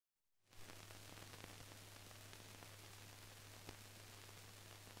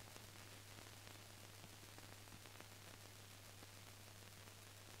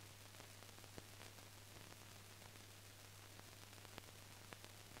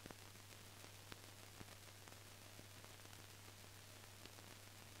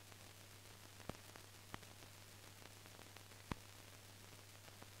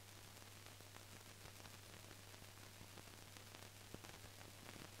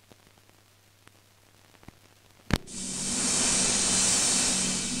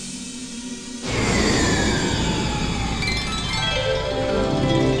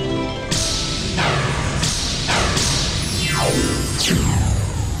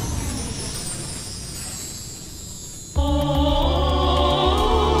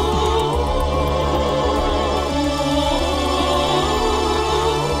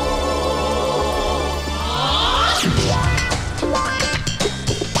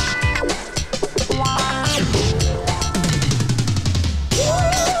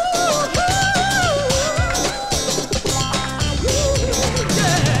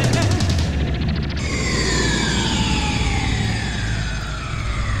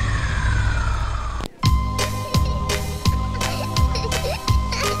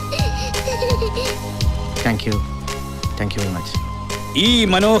Thank you very much. ഈ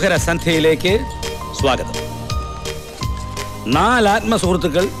മനോഹര സന്ധ്യയിലേക്ക് സ്വാഗതം. 4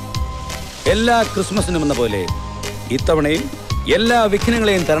 ആത്മസുഹൃത്തുക്കൾ എല്ലാ ക്രിസ്മസിനും എന്ന പോലെ ഇത്തവണയും എല്ലാ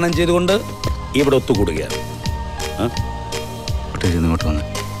വിഘ്നങ്ങളെയും തരണം ചെയ്തുകൊണ്ട് ഇവിടെ ഒത്തുകൂടുകയാണ്. ഇങ്ങോട്ട് വന്ന്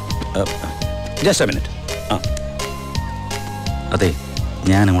ജസ്റ്റ് എ മിനിറ്റ്. അതെ,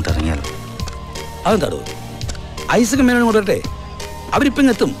 ഞാൻ അങ്ങോട്ട് ഇറങ്ങിയാലോ? അതെന്താടോ? ഐസക് മേനോൻ കൊണ്ടേ, അവരിപ്പം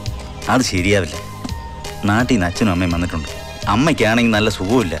എത്തും. അത് ശരിയാവില്ല. നാട്ടിൽ നിന്ന് അച്ഛനും അമ്മയും വന്നിട്ടുണ്ട്. അമ്മയ്ക്കാണെങ്കിൽ നല്ല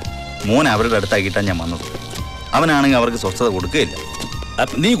സുഖമില്ല. മോനെ അവരുടെ അടുത്താക്കിയിട്ടാണ് ഞാൻ വന്നത്. അവനാണെങ്കിൽ അവർക്ക് സ്വസ്ഥത കൊടുക്കുകയില്ല.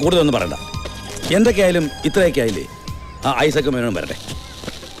 നീ കൂടുതലൊന്നും പറയണ്ട. എന്തൊക്കെയായാലും ഇത്രയൊക്കെ ആയില്ലേ, ആ ഐസക് മേനോൻ വരട്ടെ.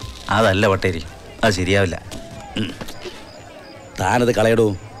 അതല്ല വട്ടേരി, അത് ശരിയാവില്ല. താനത് കളയടോ,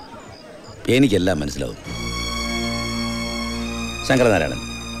 എനിക്കെല്ലാം മനസ്സിലാവും. ശങ്കരനാരായണൻ,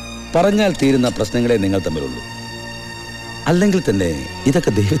 പറഞ്ഞാൽ തീരുന്ന പ്രശ്നങ്ങളെ നിങ്ങൾ തമ്മിലുള്ളൂ. അല്ലെങ്കിൽ തന്നെ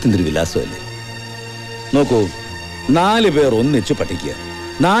ഇതൊക്കെ ദൈവത്തിൻ്റെ ഒരു വിലാസമല്ലേ? നോക്കൂ, 4 പേർ ഒന്നിച്ചു പഠിക്കുക,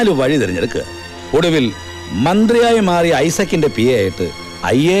 4 വഴി തിരഞ്ഞെടുക്കുക. ഒടുവിൽ മന്ത്രിയായി മാറിയ ഐസക്കിന്റെ PA ആയിട്ട്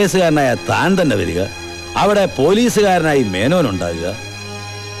IAS കാരനായ താൻ തന്നെ വരിക. അവിടെ പോലീസുകാരനായി മേനോൻ ഉണ്ടാകുക.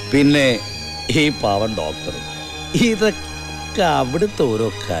 പിന്നെ ഈ പാവൻ ഡോക്ടർ. ഇതൊക്കെ അവിടുത്തെ ഓരോ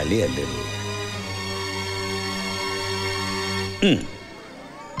കളിയല്ലേ?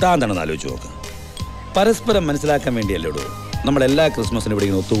 താൻ തന്നെ ആലോചിച്ച് നോക്കാം. പരസ്പരം മനസ്സിലാക്കാൻ വേണ്ടിയല്ലേടൂ നമ്മളെല്ലാ ക്രിസ്മസിനും ഇവിടെ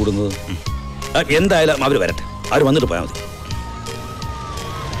ഇങ്ങനെ ഒത്തുകൂടുന്നത്. എന്തായാലും അവർ വരട്ടെ, അവർ വന്നിട്ട് പോയാൽ മതി.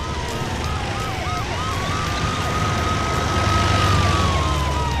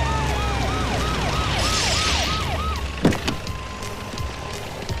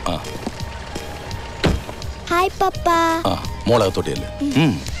 ഹായ് പപ്പ. മോളകത്തോട്ടിയല്ലേ?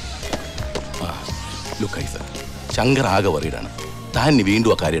 ശങ്കർ ആകെ വറീഡാണ്. താൻ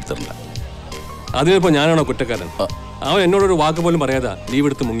വീണ്ടും ആ കാര്യം എടുത്തിട്ടുണ്ട്. അതിനിപ്പോ ഞാനാണോ കുറ്റക്കാരൻ? അവൻ എന്നോടൊരു വാക്ക് പോലും പറയാതാ ലീവ്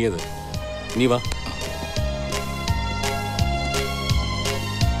എടുത്ത് മുങ്ങിയത്. നീ വാ.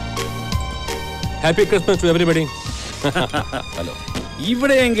 Happy Christmas to everybody. Hello.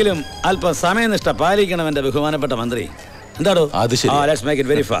 ഇവിടെയെങ്കിലും അല്പം സമയനിഷ്ഠ പാലിക്കണം എന്റെ ബഹുമാനപ്പെട്ട മന്ത്രി. എന്താടോ? Let's make it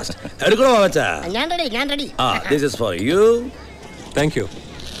very fast. എടുക്കണോ വച്ചാ? ഞാൻ ready. This is for you. Thank you.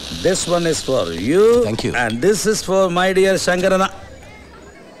 This one is for you. Thank you. And this is for my dear Shankarana.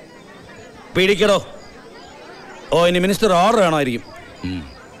 പിടിക്കടോ. ഇനി മിനിസ്റ്റർ ഓർഡർ ആണോയിരിക്കും.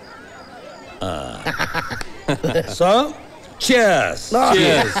 So, cheers.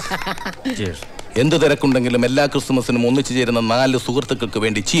 എന്ത് തിരക്കുണ്ടെങ്കിലും എല്ലാ ക്രിസ്മസിനും ഒന്നിച്ചു ചേരുന്ന 4 സുഹൃത്തുക്കൾക്ക്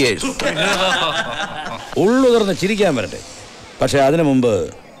വേണ്ടി ചിയേഴ്സ്. ഉള്ളു തുറന്ന് ചിരിക്കാൻ വരട്ടെ. പക്ഷെ അതിനു മുമ്പ്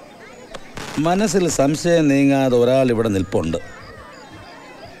മനസ്സിൽ സംശയം നീങ്ങാതെ ഒരാൾ ഇവിടെ നിൽപ്പുണ്ട്.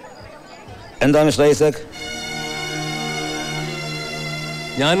 എന്താ മിസ്റ്റർ ഐസക്?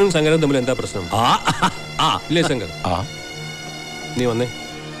 ഞാനും ശങ്കരൻ തമ്മിൽ എന്താ പ്രശ്നം? ഇല്ലേ ശങ്കർ? നീ വന്നേ.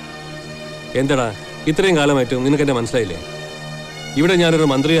 എന്താടാ ഇത്രയും കാലമായിട്ടും നിനക്ക് എന്നെ മനസ്സിലായില്ലേ? ഇവിടെ ഞാനൊരു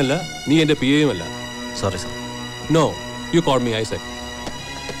മന്ത്രിയല്ല, നീ എൻ്റെ PA-യുമല്ല. Sorry sir. No, you call me Isaac.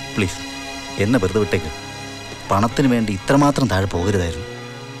 Please എന്നെ വെറുതെ വിട്ടേക്ക്. പണത്തിന് വേണ്ടി ഇത്രമാത്രം താഴെ പോകരുതായിരുന്നു.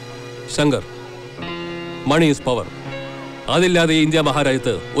 Shankar, money is power. അതില്ലാതെ ഈ ഇന്ത്യ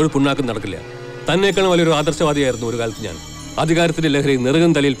മഹാരാജ്യത്ത് ഒരു പുണ്ണാക്കും നടക്കില്ല. തന്നേക്കാളും വലിയൊരു ആദർശവാദിയായിരുന്നു ഒരു കാലത്ത് ഞാൻ. അധികാരത്തിന്റെ ലഹരി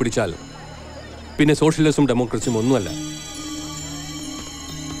നെറുകം തലയിൽ പിടിച്ചാൽ പിന്നെ സോഷ്യലിസം ഡെമോക്രസിയും ഒന്നുമല്ല.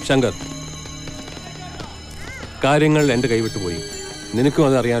 ശങ്കർ, കാര്യങ്ങൾ എൻ്റെ കൈവിട്ടുപോയി. നിനക്കും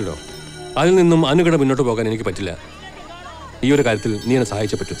അത് അറിയാമല്ലോ. അതിൽ നിന്നും അനുകട മുന്നോട്ട് പോകാൻ എനിക്ക് പറ്റില്ല. ഈ ഒരു കാര്യത്തിൽ നീ എന്നെ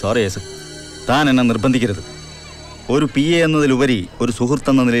സഹായിച്ചേ പറ്റൂ. സോറി യേസ്, താൻ എന്നെ നിർബന്ധിക്കരുത്. ഒരു PA എന്നതിലുപരി ഒരു സുഹൃത്ത്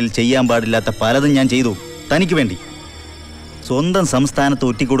എന്ന നിലയിൽ ചെയ്യാൻ പാടില്ലാത്ത പലതും ഞാൻ ചെയ്തു തനിക്ക് വേണ്ടി. സ്വന്തം സംസ്ഥാനത്ത്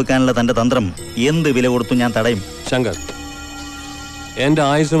ഒറ്റിക്കൊടുക്കാനുള്ള തൻ്റെ തന്ത്രം എന്ത് വില കൊടുത്തു ഞാൻ തടയും. ശങ്കർ, എൻ്റെ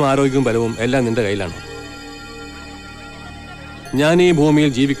ആയുസ്സും ആരോഗ്യവും ബലവും എല്ലാം നിന്റെ കയ്യിലാണ്. ഞാൻ ഈ ഭൂമിയിൽ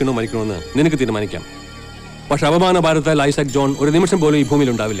ജീവിക്കണോ മരിക്കണമെന്ന് നിനക്ക് തീരുമാനിക്കാം. പക്ഷെ അപമാന ഭാരത്താൽ ഐസക് ജോൺ ഒരു നിമിഷം പോലും ഈ ഭൂമിയിൽ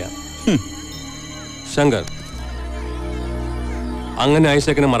ഉണ്ടാവില്ല. ശങ്കർ, അങ്ങനെ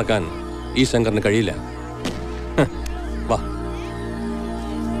ഐസക്കിനെ മറക്കാൻ ഈ ശങ്കറിന് കഴിയില്ല. വാ.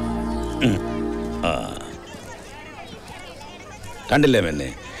 കണ്ടില്ലേ മെന്നെ,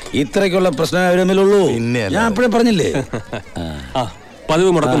 ഇത്രയ്ക്കുള്ള പ്രശ്നം അവർ തമ്മിലുള്ളൂ. ഞാൻ അപ്പോഴേ പറഞ്ഞില്ലേ.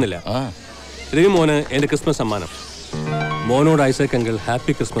 പതിവ് മുടക്കുന്നില്ല. രവി മോന് എൻ്റെ ക്രിസ്മസ് സമ്മാനം. മോനോട് ഐസക് അങ്കിൾ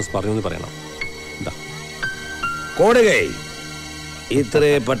ഹാപ്പി ക്രിസ്മസ് പറഞ്ഞു എന്ന് പറയണം. കോടുകൈ ഇത്രേ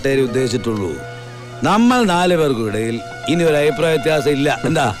പട്ടേരി ഉദ്ദേശിച്ചിട്ടുള്ളൂ. നമ്മൾ 4 പേർക്കും ഇടയിൽ ഇനി ഒരു അഭിപ്രായ വ്യത്യാസം ഇല്ല.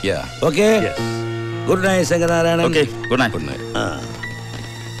 എന്താ? Okay. Good night Sankaranarayanan. Okay, good night. Good night.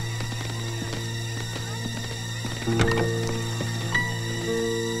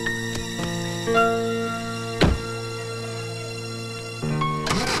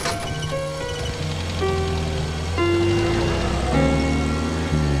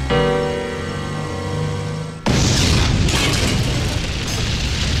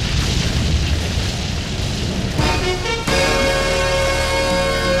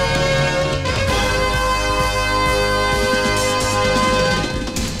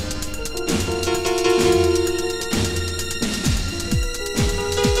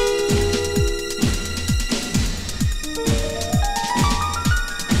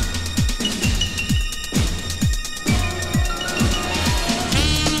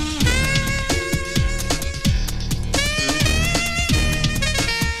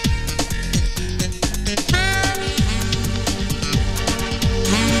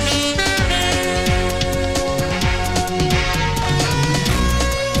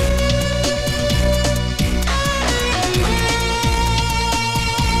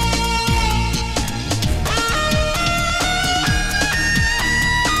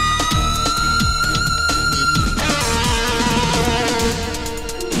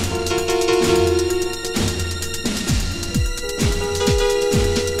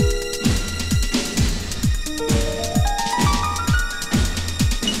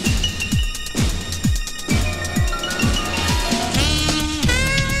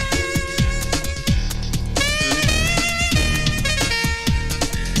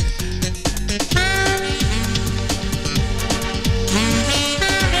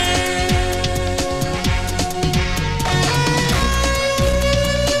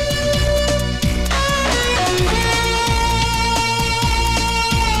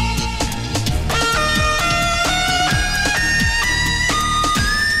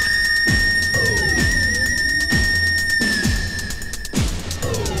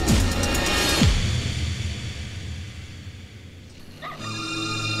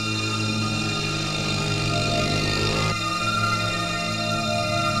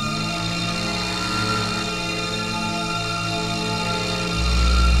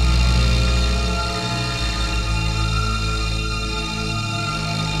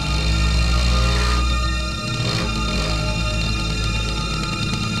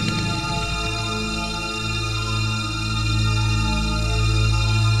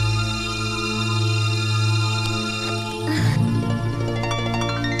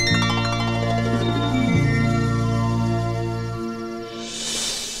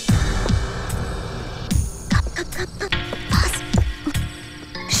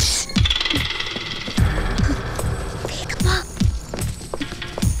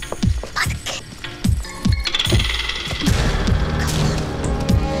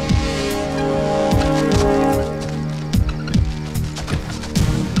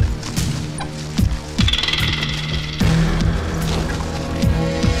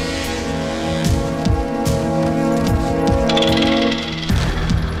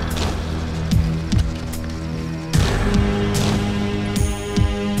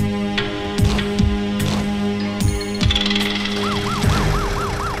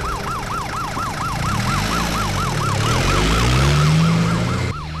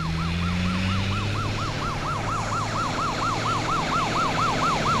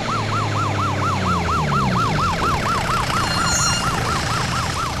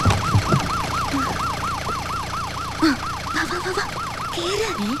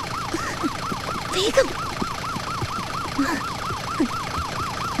 വേഗം